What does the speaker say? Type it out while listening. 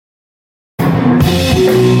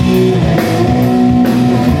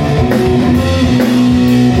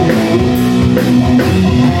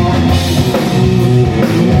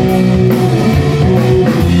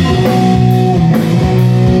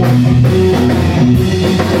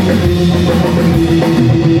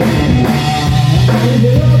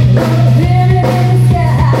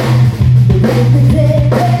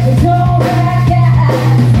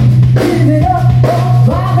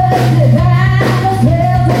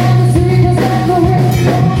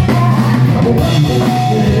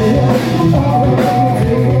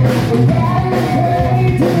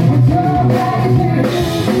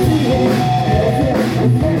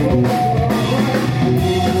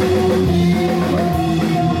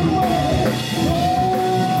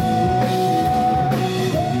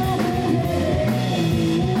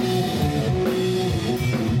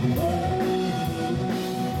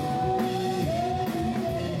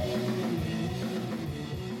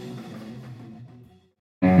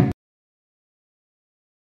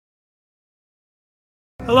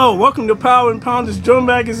Hello, welcome to Power and Pounders Drum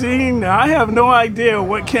Magazine. Now, I have no idea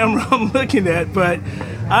what camera I'm looking at, but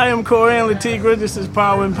I am Corian Latigra. This is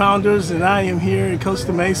Power and Pounders, and I am here in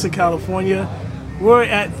Costa Mesa, California. We're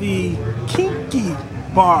at the Kinky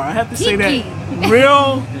Bar. I have to say that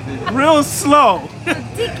real slow,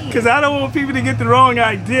 because I don't want people to get the wrong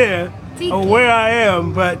idea of where I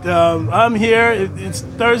am. But I'm here. It's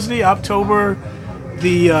Thursday, October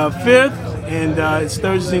the 5th, and it's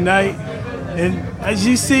Thursday night. And as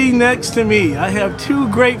you see next to me, I have two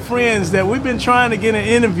great friends that we've been trying to get an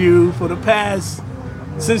interview for the past,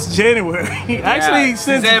 since January. Actually,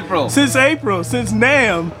 since April. Since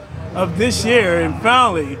NAMM of this year. And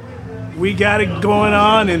finally, we got it going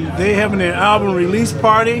on, and they having their album release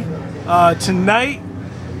party tonight.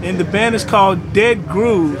 And the band is called Dead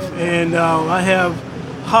Groove. And I have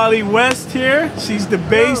Holly West here. She's the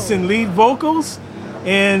bass and lead vocals.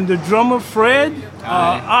 And the drummer, Fred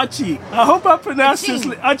Achi. I hope I pronounced this.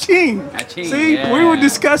 Achin. See, we were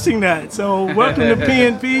discussing that. So welcome to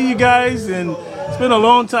PNP, you guys. And it's been a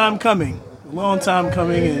long time coming. And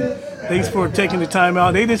thanks for taking the time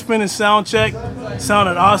out. They just finished sound check.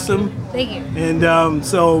 Sounded awesome. Thank you. And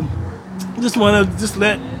so just want to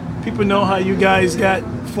let people know how you guys got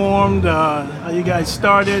formed, how you guys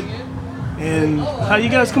started, and how you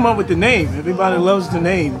guys come up with the name. Everybody loves the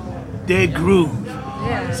name, Dead Groove.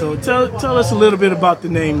 Yeah. So tell us a little bit about the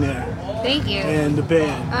name there. Thank you. And the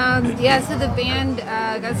band. So the band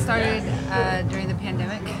got started during the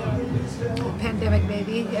pandemic. The pandemic,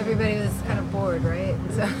 baby. Everybody was kind of bored, right?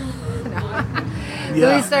 So,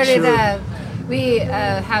 so we started. Sure. We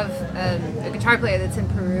have a guitar player that's in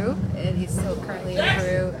Peru, and he's still currently in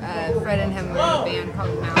Peru. Fred and him were in a band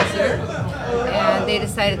called Mouser, and they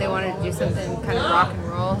decided they wanted to do something kind of rock and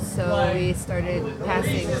roll. So we started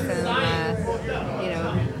passing some,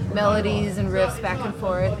 melodies and riffs back and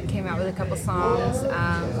forth, and came out with a couple songs.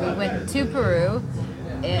 We went to Peru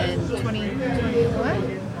in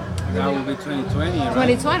 2021. That will be 2020, right?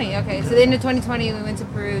 2020, okay. So the end of 2020, we went to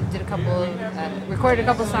Peru, recorded a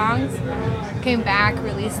couple songs, came back,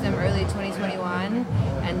 released them early 2021,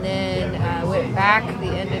 and then went back the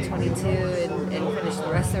end of 22 and finished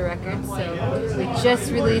the rest of the records. So we just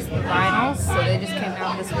released the vinyls, so they just came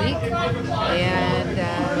out this week, and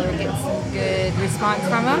we're getting some good response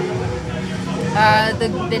from them.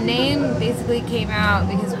 The name basically came out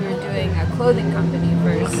because we were doing a clothing company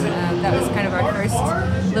first. That was kind of our first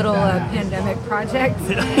little pandemic project.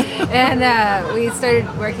 And we started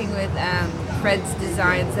working with Fred's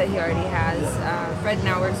designs that he already has. Fred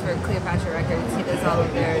now works for Cleopatra Records. He does all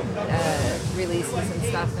of their releases and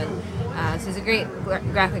stuff. And so he's a great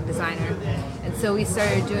graphic designer. And so we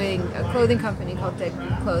started doing a clothing company called Dead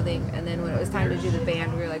Groove Clothing. And then when it was time to do the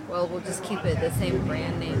band, we were like, well, we'll just keep it the same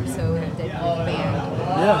brand name. So we have Dead Groove Band.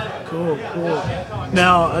 Yeah, cool.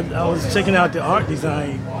 Now, I was checking out the art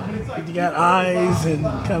design. You got eyes and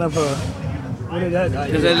kind of a, what is that?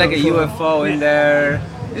 There's like a UFO in there.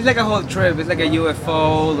 It's like a whole trip. It's like a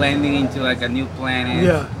UFO landing into like a new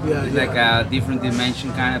planet. It's like a different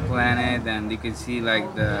dimension kind of planet, and you can see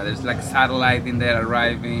like there's like a satellite in there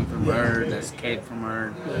arriving from Earth, escape from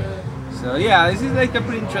Earth. So yeah, this is like a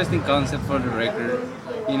pretty interesting concept for the record.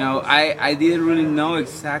 I didn't really know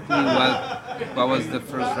exactly what was the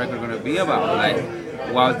first record gonna be about. Like,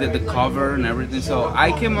 what was the cover and everything. So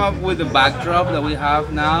I came up with the backdrop that we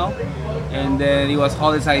have now. And then it was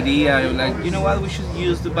Holly's idea. Like, you know what? We should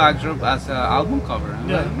use the backdrop as an album cover.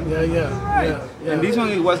 Yeah. And this one,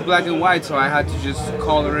 it was black and white, so I had to just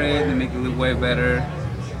color it and make it look way better.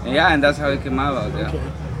 And that's how it came out. Yeah. Okay.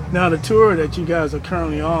 Now the tour that you guys are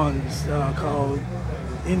currently on is called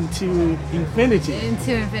Into Infinity.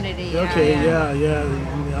 Into Infinity. Yeah, Okay, yeah.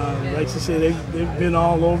 And, like you said, they've been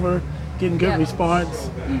all over, getting good response.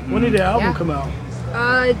 Mm-hmm. When did the album come out?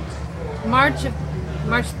 March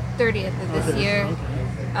 30th of this Okay, year. okay.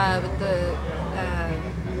 But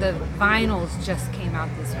the vinyls just came out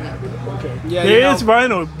this week. Okay. Yeah, There is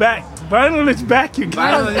vinyl back. Vinyl is back, you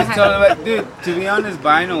guys. Vinyl is totally, dude. To be honest,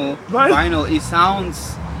 vinyl, it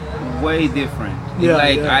sounds way different. Yeah,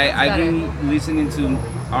 Like yeah. I've been listening to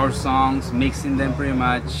our songs, mixing them pretty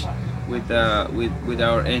much with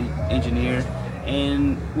our engineer,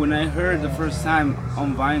 and when I heard the first time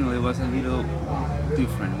on vinyl, it was a little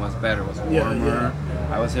different. It was better. It was warmer.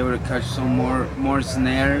 Yeah. I was able to catch some more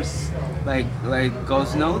snares, like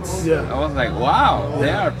ghost notes. Yeah. I was like, wow, they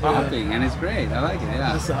are popping, and it's great. I like it.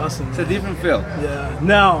 Yeah. That's awesome. It's a different feel. Yeah.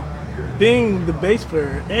 Now, being the bass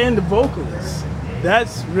player and the vocalist,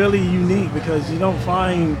 that's really unique because you don't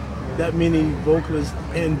find that many vocalists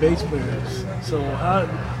and bass players. So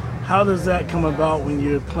how does that come about when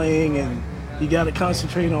you're playing and you got to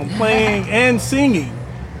concentrate on playing and singing?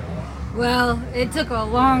 Well, it took a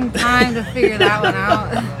long time to figure that one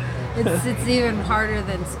out. It's even harder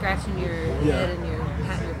than scratching your head and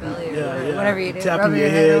patting your belly or whatever you do, tapping rubbing your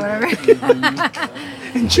head or whatever.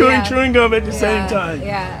 And chewing gum at the same time.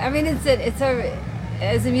 Yeah, I mean, it's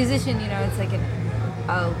as a musician, you know, it's like an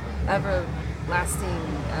everlasting,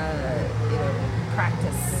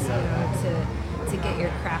 practice, to get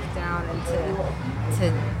your craft down and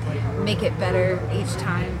to make it better each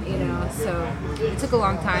time, So it took a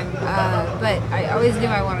long time, but I always knew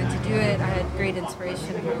I wanted to do it. I had great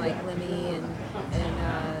inspiration from like Lemmy and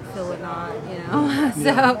Phil Lynott,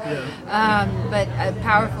 but a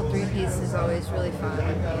powerful three-piece is always really fun,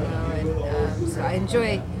 and so I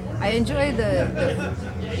enjoy the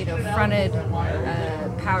fronted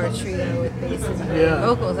power trio with basses and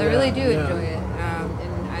vocals. I really do enjoy it,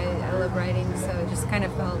 and I love writing, so it just kind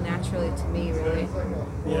of fell naturally to me, really.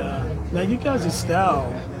 Yeah. Now you guys'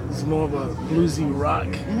 style is more of a bluesy rock,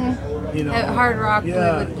 hard rock with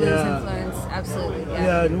blues yeah. influence, absolutely. Yeah.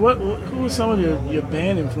 Yeah. And who are some of your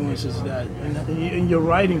band influences that in your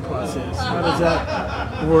writing process? How does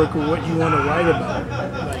that work with what you want to write about?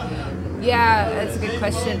 Yeah, that's a good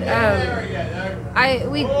question.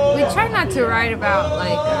 We try not to write about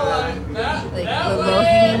like the low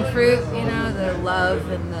hanging fruit, the love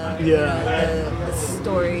and the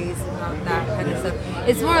stories and all that kind of stuff.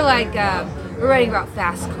 It's more like we're writing about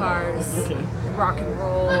fast cars, rock and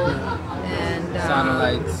roll, and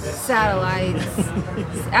satellites,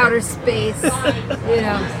 outer space,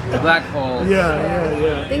 The black hole.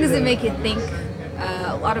 Yeah. Things that make you think.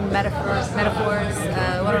 A lot of metaphors.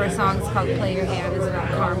 One of our songs called "Play Your Hand" is about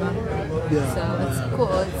karma. Yeah. So it's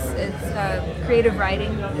cool. It's creative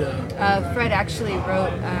writing. Yeah. Fred actually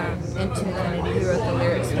wrote Into Infinity. He wrote the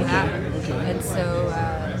lyrics for that, and so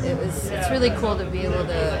it's really cool to be able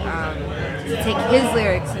to take his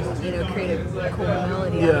lyrics and create a cool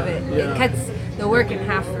melody out of it. Yeah. It cuts the work in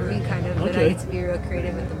half for me, kind of, but I get to be real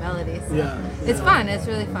creative with the melodies. Yeah. It's fun. It's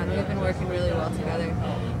really fun. We've been working really well together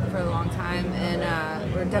for a long time, and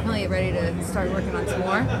we're definitely ready to start working on some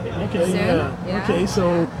more soon. Yeah. Okay,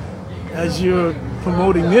 so as you're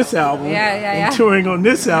promoting this album and touring on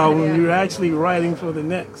this album, you're actually writing for the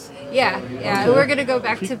next. Yeah. Okay. We're gonna go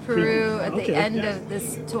back to Peru at the end of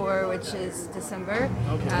this tour, which is December.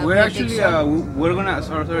 Okay. We're actually we're gonna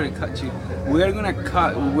sorry to cut you. We're gonna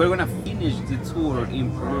finish the tour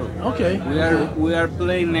in Peru. Okay. We are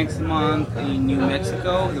playing next month in New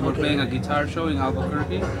Mexico. We're playing a guitar show in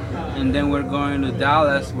Albuquerque, and then we're going to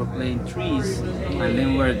Dallas. We're playing Trees, and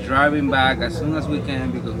then we're driving back as soon as we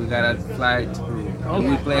can because we gotta fly to Peru. And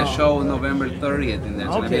we play a show November 30th, and that's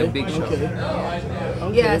gonna be a big show.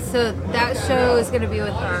 Okay. Yeah, so that show is going to be with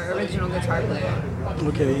our original guitar player.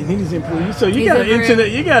 Okay, and he's in Peru. So you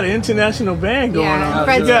got an international band going on.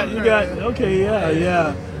 Fred's You got okay,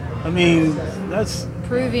 yeah. I mean, that's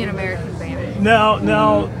Peruvian American band. Now,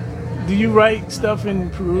 do you write stuff in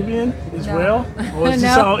Peruvian as well, or is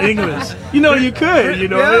this No. all English? You could.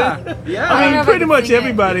 Yeah. I mean, if I pretty can much sing it.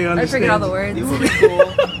 everybody I understands. forget all the words. It would be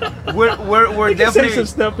cool. We're You can say definitely some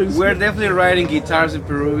stuff in we're definitely writing guitars in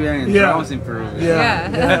Peruvian and drums in Peruvian.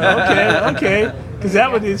 Yeah. Okay. Because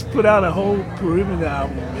that would just put out a whole Peruvian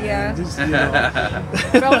album. Yeah. Just,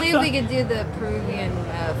 Probably if we could do the Peruvian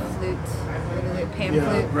flute, or the pan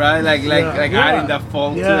flute. Right, like adding the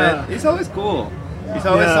folk to Yeah. it. It's always cool. It's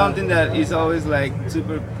always something that is always like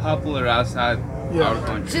super popular outside our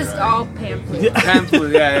country. Just all pan flute. Pan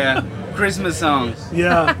flute, yeah. Christmas songs.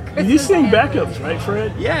 Yeah. You sing backups, right,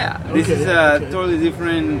 Fred? Yeah, this Okay, is a okay. totally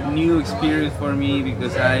different new experience for me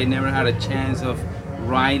because I never had a chance of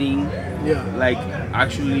writing. Yeah. Like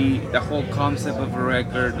actually the whole concept of a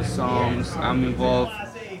record, the songs. I'm involved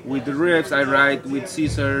with the riffs. I write with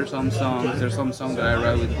Caesar some songs. There's some songs that I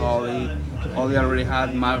write with Holly. Holly already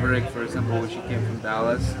had Maverick, for example, when she came from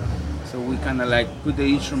Dallas. So we kind of like put the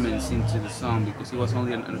instruments into the song because it was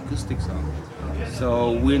only an acoustic song.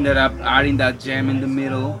 So we ended up adding that jam in the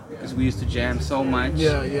middle because we used to jam so much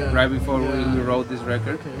right before we wrote this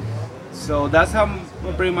record. Okay. So that's how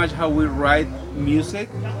pretty much how we write music,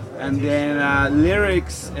 and then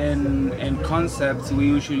lyrics and concepts. We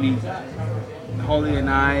usually, Holly and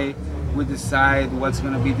I, we decide what's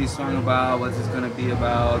gonna be this song about, what's this gonna be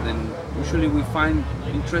about, and usually we find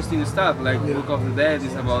interesting stuff. Like Book of the Dead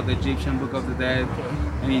is about the Egyptian Book of the Dead,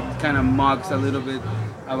 and it kind of mocks a little bit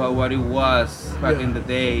about what it was back in the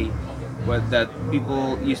day, what that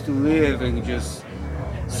people used to live and just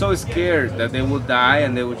so scared that they would die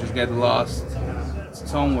and they would just get lost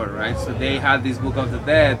somewhere, right? So they had this Book of the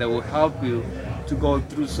Dead that will help you to go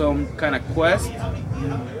through some kind of quest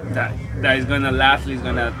that is gonna lastly is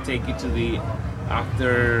gonna take you to the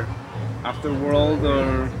afterworld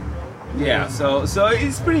or so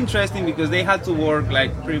it's pretty interesting because they had to work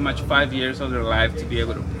like pretty much 5 years of their life to be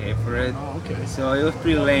able to pay for it. Oh, okay. So it was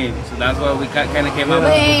pretty lame. So that's why we kind of came up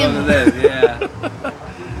with the Book of the Dead. Yeah.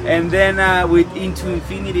 And then with Into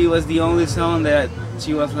Infinity was the only song that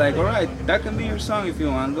she was like, all right, that can be your song if you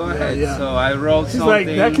want, go ahead. Yeah. So I wrote She's something.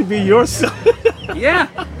 like, that could be your song. Yeah,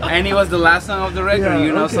 and it was the last song of the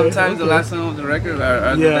record. Sometimes the last song of the record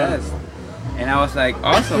are the best. And I was like,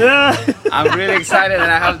 awesome. Yeah. I'm really excited that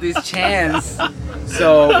I have this chance.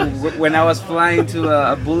 So when I was flying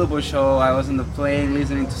to a Boulevard show, I was on the plane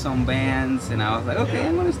listening to some bands, and I was like, okay,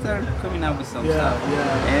 I'm gonna start coming up with some stuff.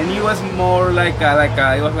 Yeah. And it was more like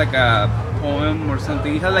it was like a poem or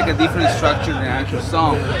something. It had like a different structure than the actual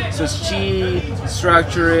song. So she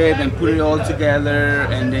structured it and put it all together,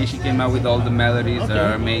 and then she came out with all the melodies that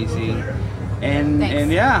are amazing. And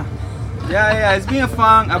yeah, it's been a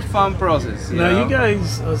fun process. Now you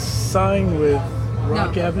guys are signed with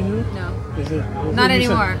Rock Avenue? No. Is it? Not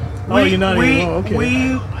anymore. You're not anymore. Okay.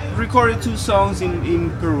 We recorded 2 songs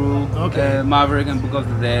in Peru, Maverick and Book of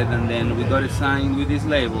the Dead, and then we got it signed with this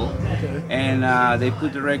label. Okay. And they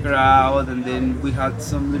put the record out, and then we had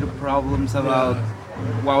some little problems about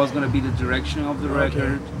what was going to be the direction of the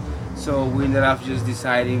record. So we ended up just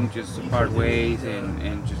deciding just to part ways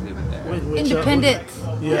and just leave it there. Independent.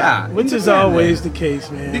 Which is always the case,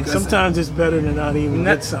 man. Because sometimes it's better than not even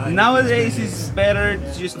get signed. Nowadays it's better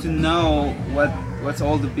just to know what's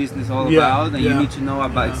all the business all about, and you need to know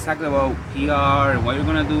about exactly about PR and what you're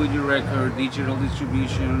gonna do with your record, digital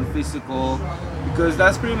distribution, physical, because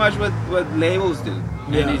that's pretty much what labels do.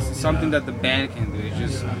 And it's something that the band can do. It's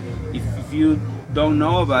just if you don't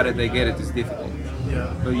know about it, they get it. It's difficult.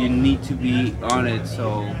 But you need to be on it,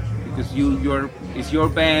 so because it's your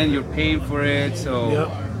band, you're paying for it, so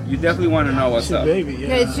you definitely want to know what's up. Baby,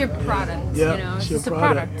 it's your product. It's just a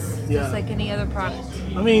product. Just like any other product.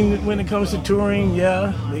 I mean, when it comes to touring,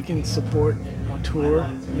 they can support on tour,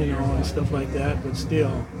 and stuff like that. But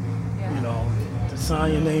still, to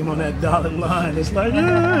sign your name on that dotted line, it's like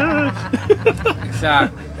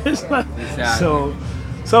exactly. It's like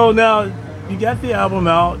so now you got the album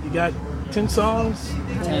out. You got 10 songs?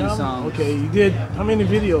 10 songs. Okay, you did how many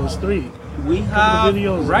videos? 3? We have,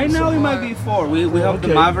 right now it might be 4. We have the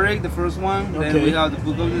Maverick, the first one, then we have the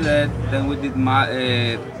Book of the Dead, then we did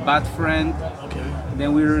Bad Friend,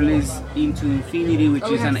 then we released Into Infinity, which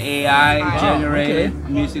is an AI generated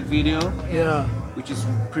music video. Which is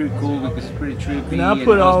pretty cool because it's pretty trippy. And I'll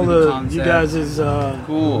put all you guys'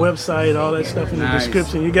 website, all that stuff in the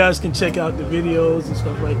description. You guys can check out the videos and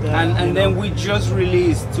stuff like that. And then we just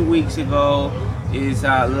released 2 weeks ago is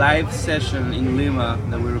a live session in Lima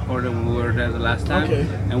that we recorded when we were there the last time.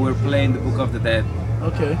 And we're playing the Book of the Dead.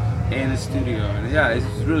 In the studio. And it's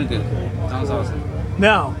really good. Sounds awesome.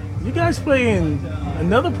 Now, you guys play in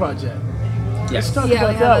another project. Yes. Let's talk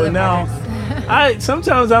about that one now.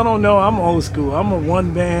 Sometimes I don't know. I'm old school. I'm a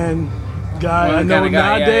one band guy. I know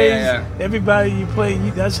nowadays everybody you play.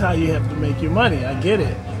 That's how you have to make your money. I get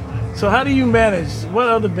it. So how do you manage? What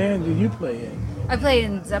other band do you play in? I play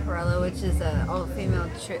in Zepparello, which is an all-female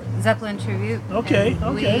Zeppelin tribute. Okay.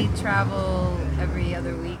 We travel every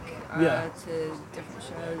other week to different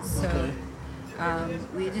shows. So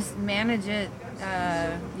we just manage it.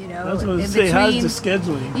 I was going to say, how's the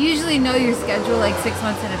scheduling? You usually know your schedule like 6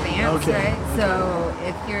 months in advance, right? So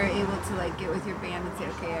if you're able to like get with your band and say,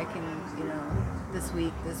 okay, I can, this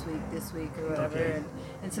week, or whatever.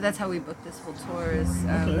 And so that's how we book this whole tour is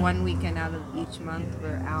 1 weekend out of each month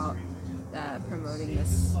we're out promoting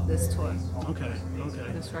this tour. Okay.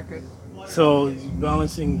 This record. So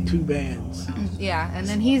balancing 2 bands. Yeah, and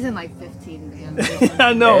then he's in like 15 bands.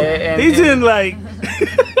 I know. He's in like.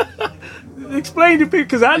 Explain to people,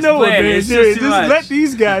 because I know what bands is. Just let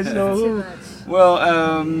these guys know. Too much. Well,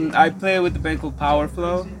 I play with the band called Power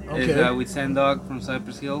Flow. Okay. It's with Sandog from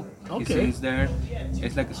Cypress Hill. He Okay. sings there.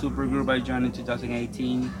 It's like a super group I joined in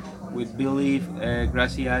 2018 with Billy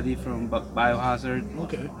Graciati from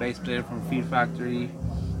Biohazard, bass player from Fear Factory,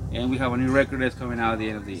 and we have a new record that's coming out at the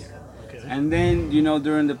end of the year. Okay. And then,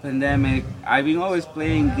 during the pandemic, I've been always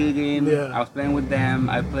playing, gigging. Yeah. I was playing with them.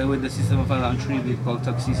 I play with the System of a Down tribute called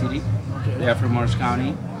Toxicity. Okay. They are from Orange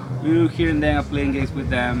County. We were here and then playing gigs with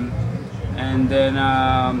them. And then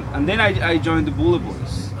I joined the Bullet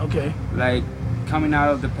Boys. Okay. Like coming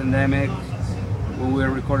out of the pandemic, when we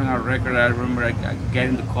were recording our record, I remember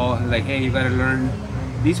getting the call and like, hey, you gotta learn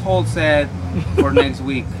this whole set for next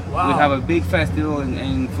week. Wow. We have a big festival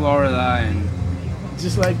in Florida, and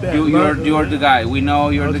just like that. You're the guy. We know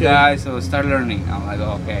you're the guy, so start learning. I'm like,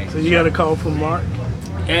 okay. So you got a call from Mark?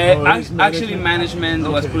 Actually, management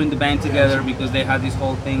was putting the band together because they had this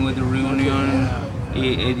whole thing with the reunion.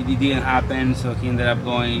 It didn't happen, so he ended up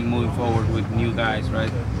moving forward with new guys,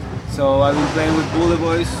 right? So I've been playing with Bullet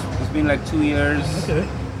Boys. It's been like 2 years. Okay.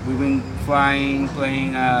 We've been playing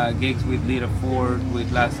gigs with Lita Ford,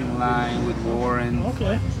 with Last in Line, with Warren.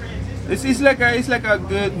 Okay. It's like a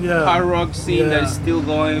good hard rock scene that is still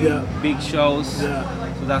going, big shows. Yeah.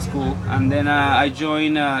 So that's cool. And then I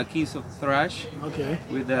joined Kings of Thrash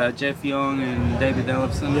with Jeff Young and David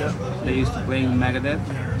Ellefson. Yeah. They used to play in Megadeth.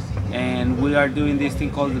 And we are doing this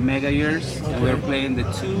thing called the Mega Years. Okay. And we're playing the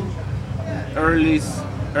 2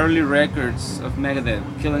 early records of Megadeth,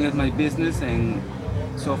 Killing Is My Business and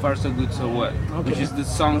So Far So Good So What, which is the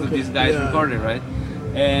songs that these guys recorded, right?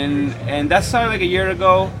 And that started like a year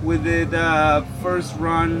ago. We did the first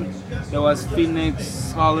run. There was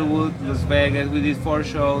Phoenix, Hollywood, Las Vegas. We did 4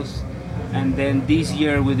 shows. And then this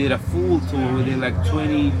year we did a full tour. We did like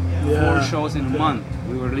 24 shows in a month.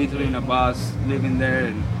 We were literally in a bus, living there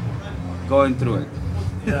and going through it.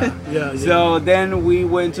 So then we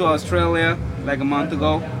went to Australia like a month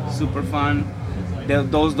ago. Super fun.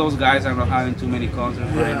 Those guys are not having too many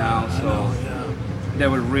concerts right now, so they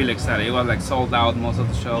were really excited. It was like sold out most of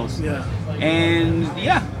the shows. And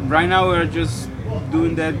right now we're just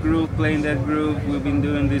doing that groove, playing that groove. We've been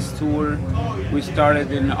doing this tour. We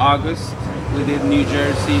started in August. We did New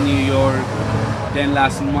Jersey, New York. Then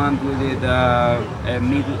last month we did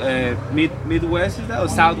Midwest, is that, or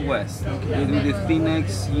Southwest? We did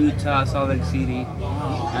Phoenix, Utah, Salt Lake City.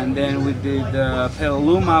 And then we did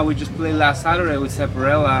Petaluma. We just played last Saturday with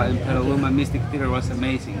Separella in Petaluma. Mystic Theater was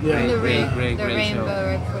amazing. Great show.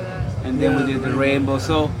 And then we did the Rainbow.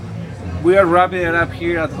 So we are wrapping it up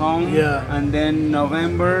here at home. And then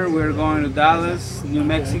November we're going to Dallas, New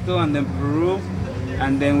Mexico, and then Peru.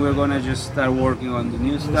 And then we're gonna just start working on the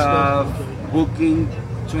new stuff, booking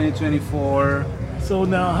 2024. So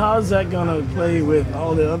now, how's that gonna play with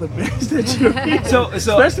all the other bands that you're in? So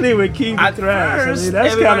especially with King of Thrash. I mean,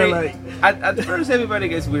 that's kind of like at first everybody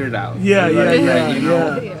gets weirded out.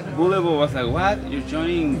 Bullet Boy was like, "What? You're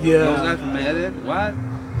joining those guys from Megadeth? What?"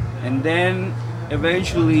 And then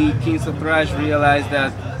eventually Kings of Thrash realized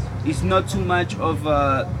that it's not too much of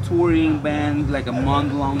a touring band, like a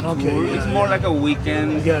month-long tour. It's more like a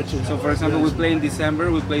weekend. So for example, we play in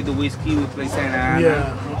December, we play the Whiskey, we play Santa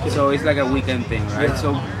Ana. So it's like a weekend thing, right?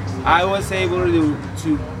 So I was able to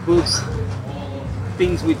book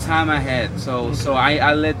things with time ahead. So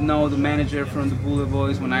I let know the manager from the Bullet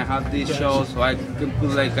Boys when I have this show, so I can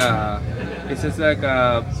put like it's just like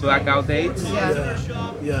a blackout dates.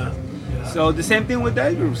 So the same thing with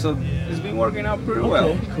that group. So it's been working out pretty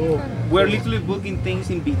well. Cool. We're literally booking things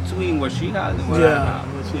in between what she has and what I have.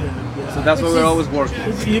 So that's what we're always working.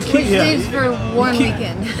 Which leaves for one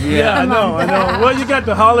weekend. I know. Well, you got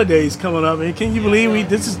the holidays coming up, and can you believe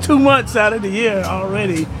this is 2 months out of the year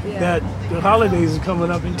already that the holidays are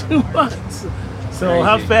coming up in 2 months. So crazy.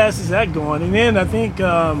 How fast is that going? And then I think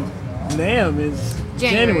NAMM is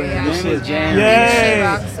January. NAMM is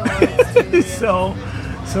January. So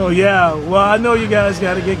well, I know you guys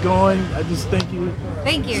got to get going. I just thank you.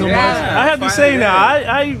 Thank you. So much. I have to say now,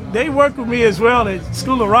 they work with me as well at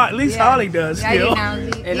School of Rock. At least Holly does still.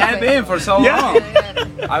 And I've been for so long.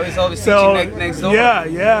 I was always teaching next door.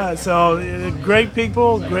 So great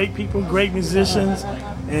people, great musicians,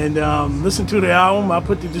 and listen to the album. I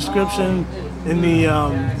put the description in the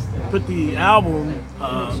put the album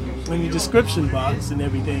in the description box and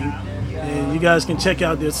everything. And you guys can check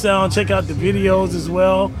out their sound, check out the videos as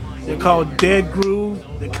well. They're called Dead Groove.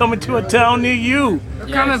 They're coming to a town near you. We're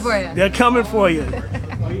coming for you. They're coming for you.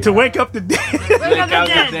 To wake up the dead. Wake up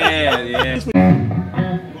the dead. Yeah. It's